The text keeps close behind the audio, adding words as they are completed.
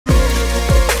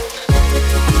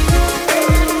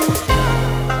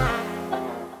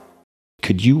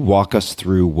Could you walk us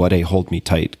through what a hold me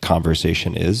tight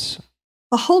conversation is?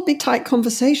 A hold me tight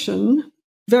conversation,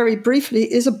 very briefly,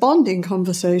 is a bonding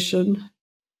conversation.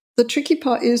 The tricky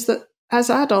part is that as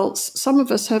adults, some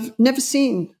of us have never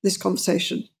seen this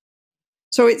conversation.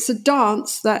 So it's a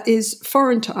dance that is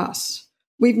foreign to us.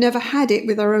 We've never had it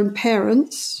with our own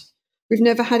parents. We've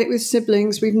never had it with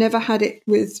siblings. We've never had it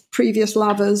with previous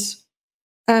lovers.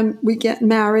 We get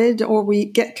married or we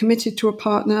get committed to a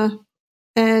partner,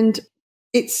 and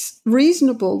it's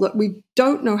reasonable that we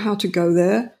don't know how to go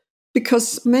there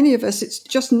because many of us, it's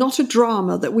just not a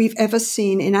drama that we've ever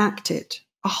seen enacted.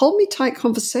 A hold me tight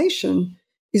conversation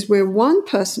is where one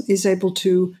person is able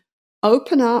to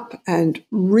open up and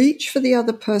reach for the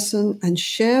other person and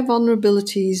share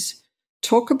vulnerabilities,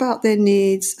 talk about their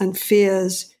needs and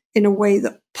fears in a way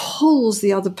that pulls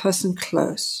the other person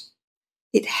close.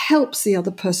 It helps the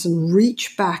other person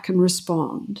reach back and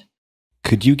respond.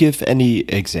 Could you give any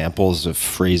examples of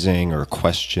phrasing or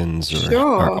questions or,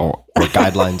 Sure. or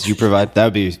guidelines you provide? That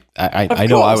would be, I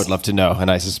know I would love to know, and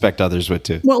I suspect others would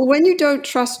too. Well, when you don't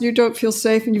trust and you don't feel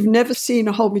safe and you've never seen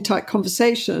a hold me tight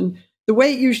conversation, the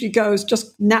way it usually goes,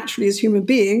 just naturally as human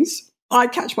beings, I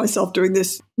catch myself doing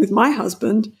this with my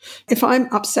husband. If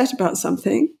I'm upset about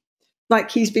something, like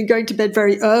he's been going to bed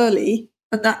very early,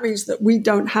 and that means that we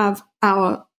don't have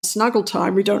our snuggle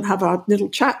time, we don't have our little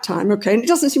chat time, okay? And it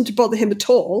doesn't seem to bother him at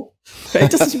all. Okay?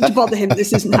 It doesn't seem to bother him that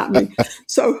this isn't happening.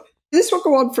 So this will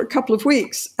go on for a couple of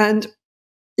weeks. And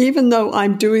even though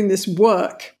I'm doing this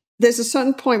work, there's a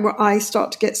certain point where I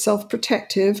start to get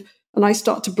self-protective and I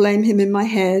start to blame him in my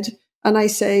head. And I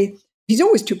say, he's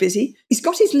always too busy. He's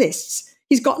got his lists.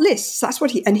 He's got lists. That's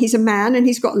what and he's a man and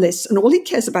he's got lists. And all he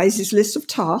cares about is his list of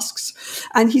tasks.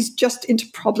 And he's just into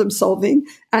problem solving.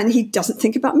 And he doesn't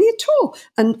think about me at all.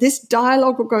 And this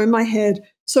dialogue will go in my head.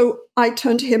 So I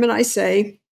turn to him and I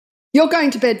say, you're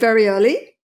going to bed very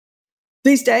early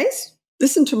these days.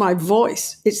 Listen to my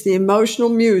voice. It's the emotional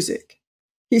music.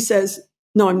 He says,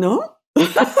 no, I'm not.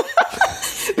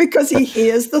 Because he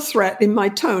hears the threat in my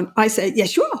tone. I say,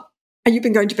 yes, you are. And you've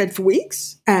been going to bed for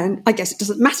weeks, and I guess it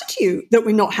doesn't matter to you that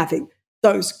we're not having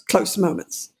those close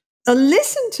moments.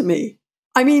 Listen to me.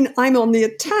 I mean, I'm on the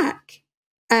attack,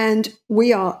 and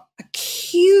we are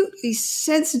acutely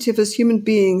sensitive as human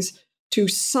beings to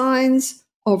signs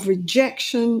of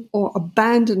rejection or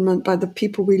abandonment by the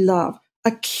people we love.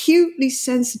 Acutely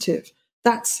sensitive.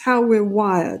 That's how we're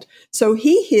wired. So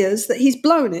he hears that he's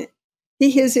blown it. He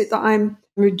hears it that I'm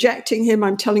rejecting him.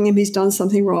 I'm telling him he's done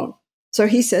something wrong. So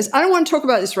he says, I don't want to talk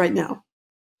about this right now.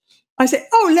 I say,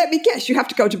 oh, let me guess, you have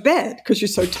to go to bed because you're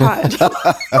so tired.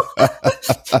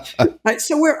 Right,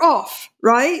 so we're off,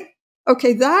 right?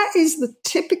 Okay, that is the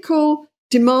typical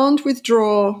demand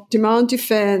withdraw, demand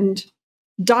defend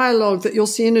dialogue that you'll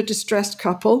see in a distressed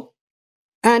couple.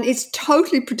 And it's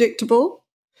totally predictable.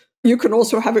 You can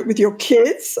also have it with your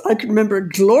kids. I can remember a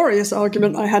glorious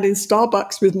argument I had in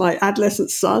Starbucks with my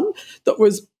adolescent son that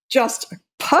was just a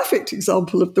perfect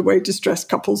example of the way distressed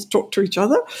couples talk to each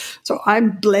other. So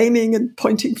I'm blaming and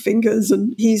pointing fingers,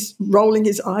 and he's rolling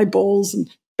his eyeballs and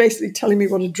basically telling me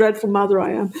what a dreadful mother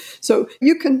I am. So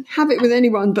you can have it with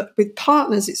anyone, but with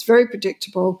partners, it's very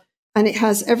predictable, and it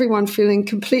has everyone feeling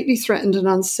completely threatened and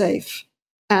unsafe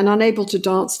and unable to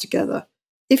dance together.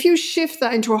 If you shift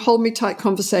that into a hold me tight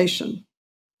conversation,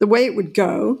 the way it would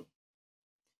go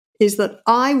is that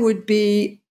I would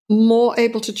be more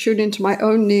able to tune into my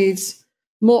own needs,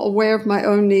 more aware of my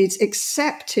own needs,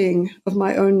 accepting of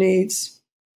my own needs.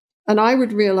 And I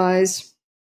would realize,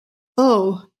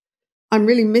 oh, I'm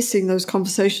really missing those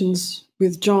conversations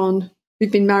with John.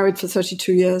 We've been married for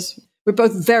 32 years. We're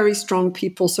both very strong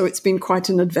people, so it's been quite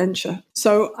an adventure.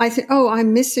 So I think, oh,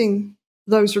 I'm missing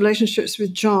those relationships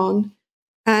with John,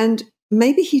 and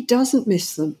maybe he doesn't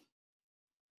miss them.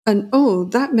 And oh,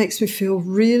 that makes me feel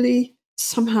really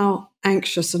somehow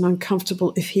anxious and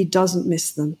uncomfortable if he doesn't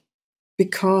miss them.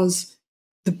 Because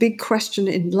the big question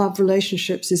in love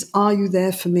relationships is, are you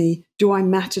there for me? Do I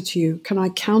matter to you? Can I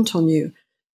count on you?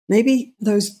 Maybe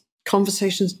those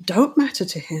conversations don't matter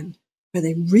to him, but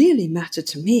they really matter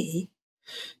to me.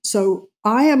 So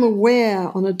I am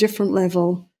aware on a different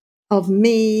level of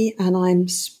me, and I'm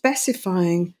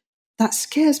specifying that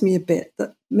scares me a bit,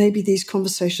 that maybe these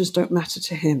conversations don't matter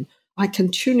to him. I can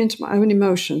tune into my own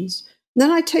emotions. And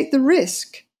then I take the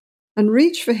risk and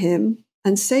reach for him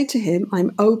and say to him,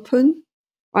 I'm open.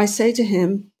 I say to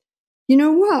him, you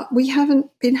know what? We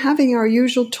haven't been having our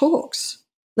usual talks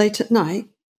late at night,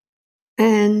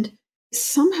 and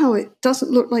somehow it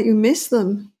doesn't look like you miss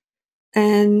them.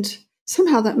 And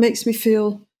somehow that makes me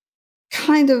feel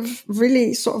kind of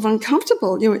really sort of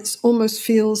uncomfortable. You know, it almost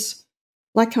feels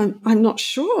like I'm not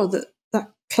sure that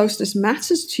closeness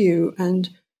matters to you. And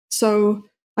so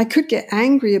I could get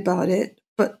angry about it,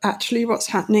 but actually what's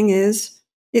happening is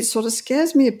it sort of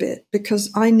scares me a bit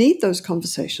because I need those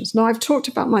conversations. Now, I've talked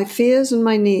about my fears and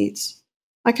my needs.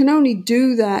 I can only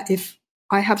do that if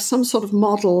I have some sort of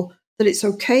model that it's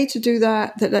okay to do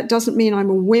that, that doesn't mean I'm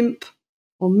a wimp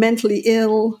or mentally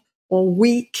ill or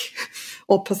weak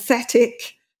or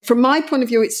pathetic. From my point of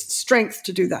view, it's strength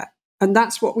to do that. And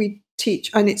that's what we teach.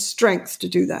 And it's strength to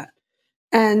do that.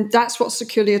 And that's what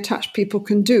securely attached people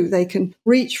can do. They can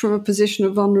reach from a position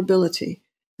of vulnerability.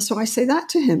 So I say that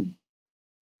to him.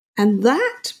 And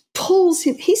that pulls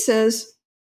him. He says,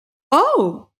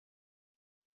 oh,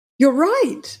 you're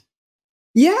right.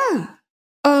 Yeah.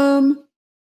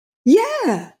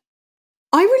 Yeah.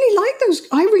 I really like those.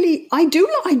 I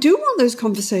do want those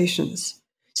conversations.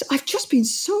 So I've just been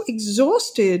so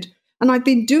exhausted and I've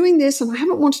been doing this and I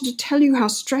haven't wanted to tell you how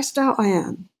stressed out I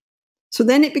am. So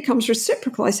then it becomes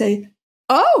reciprocal. I say,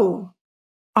 oh,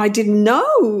 I didn't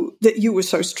know that you were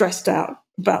so stressed out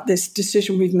about this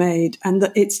decision we've made and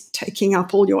that it's taking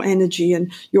up all your energy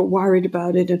and you're worried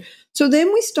about it. And so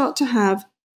then we start to have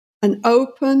an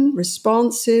open,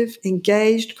 responsive,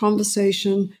 engaged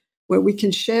conversation where we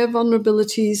can share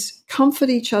vulnerabilities, comfort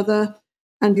each other,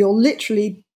 and you're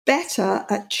literally better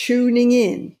at tuning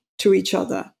in to each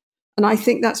other. And I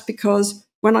think that's because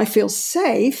when I feel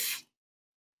safe,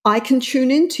 I can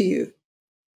tune into you.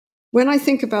 When I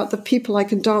think about the people I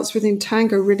can dance with in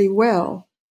tango really well,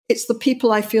 it's the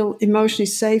people I feel emotionally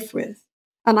safe with.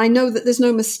 And I know that there's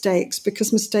no mistakes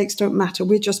because mistakes don't matter.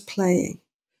 We're just playing.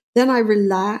 Then I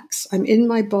relax. I'm in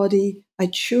my body. I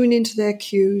tune into their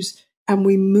cues and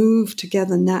we move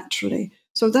together naturally.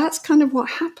 So that's kind of what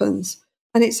happens.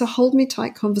 And it's a hold me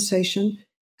tight conversation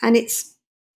and it's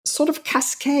sort of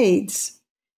cascades.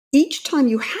 Each time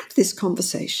you have this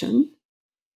conversation,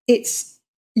 it's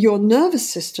your nervous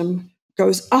system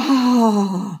goes,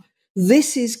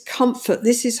 this is comfort,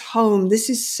 this is home, this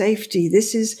is safety,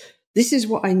 this is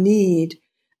what I need.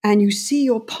 And you see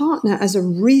your partner as a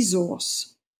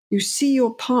resource. You see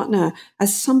your partner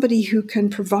as somebody who can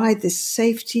provide this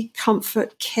safety,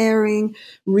 comfort, caring,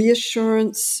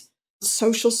 reassurance,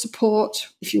 social support,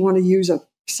 if you want to use a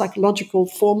psychological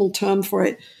formal term for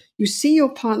it. You see your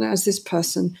partner as this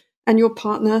person, and your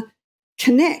partner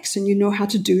connects and you know how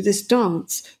to do this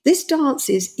dance. This dance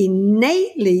is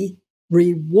innately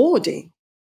rewarding.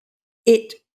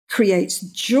 It creates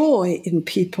joy in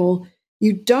people.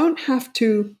 You don't have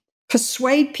to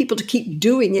persuade people to keep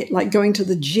doing it like going to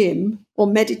the gym or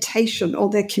meditation or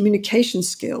their communication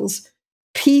skills.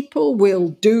 People will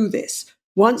do this.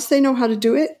 Once they know how to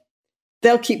do it,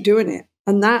 they'll keep doing it.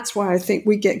 And that's why I think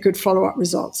we get good follow-up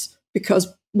results,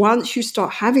 because once you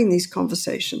start having these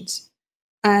conversations,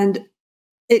 and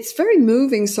it's very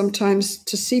moving sometimes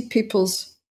to see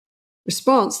people's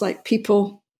response, like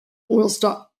people will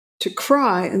start to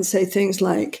cry and say things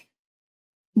like,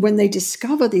 when they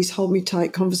discover these hold me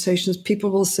tight conversations,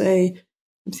 people will say,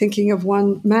 I'm thinking of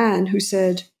one man who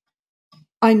said,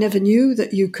 I never knew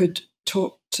that you could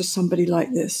talk to somebody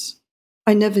like this.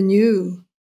 I never knew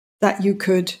that you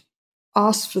could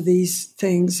ask for these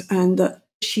things and that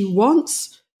she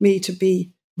wants me to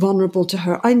be vulnerable to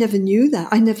her. I never knew that.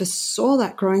 I never saw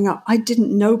that growing up. I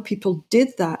didn't know people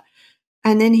did that.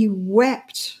 And then he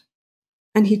wept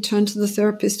and he turned to the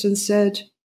therapist and said,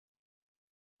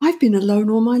 I've been alone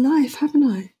all my life, haven't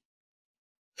I?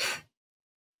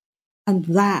 And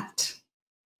that,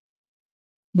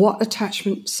 what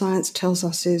attachment science tells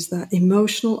us is that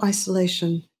emotional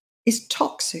isolation is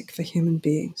toxic for human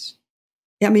beings.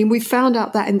 I mean, we found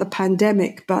out that in the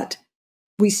pandemic, but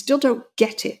we still don't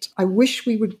get it. I wish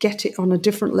we would get it on a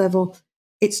different level.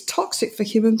 It's toxic for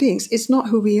human beings. It's not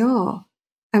who we are.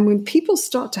 And when people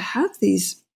start to have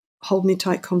these hold me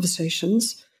tight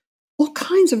conversations, all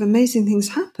kinds of amazing things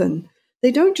happen.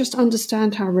 They don't just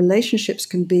understand how relationships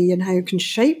can be and how you can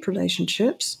shape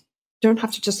relationships. You don't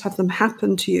have to just have them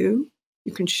happen to you.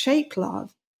 You can shape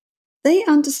love. They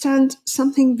understand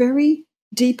something very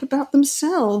deep about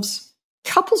themselves.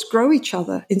 Couples grow each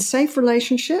other in safe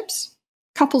relationships.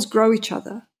 Couples grow each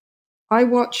other. I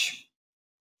watch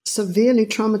severely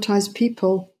traumatized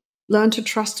people learn to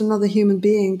trust another human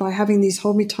being by having these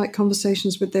hold me tight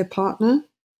conversations with their partner.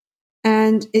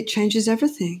 And it changes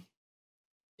everything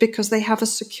because they have a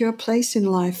secure place in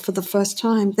life for the first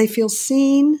time. They feel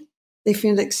seen, they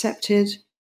feel accepted,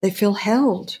 they feel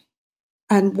held.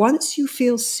 And once you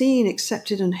feel seen,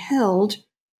 accepted, and held,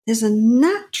 there's a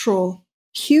natural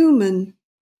human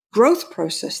growth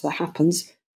process that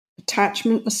happens.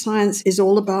 Attachment science is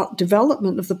all about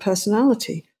development of the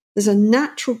personality. There's a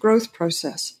natural growth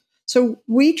process. So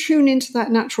we tune into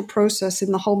that natural process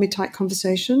in the hold me tight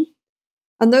conversation.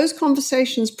 And those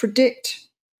conversations predict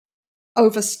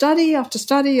over study after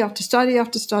study after study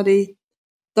after study,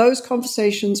 those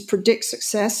conversations predict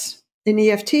success in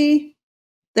EFT.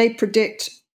 They predict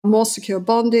more secure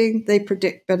bonding. They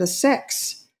predict better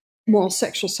sex, more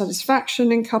sexual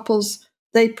satisfaction in couples.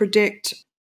 They predict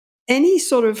any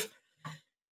sort of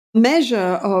measure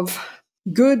of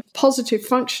good, positive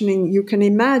functioning you can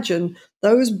imagine.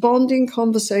 Those bonding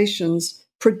conversations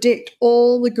predict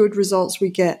all the good results we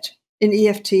get in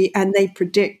EFT, and they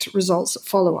predict results at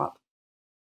follow-up.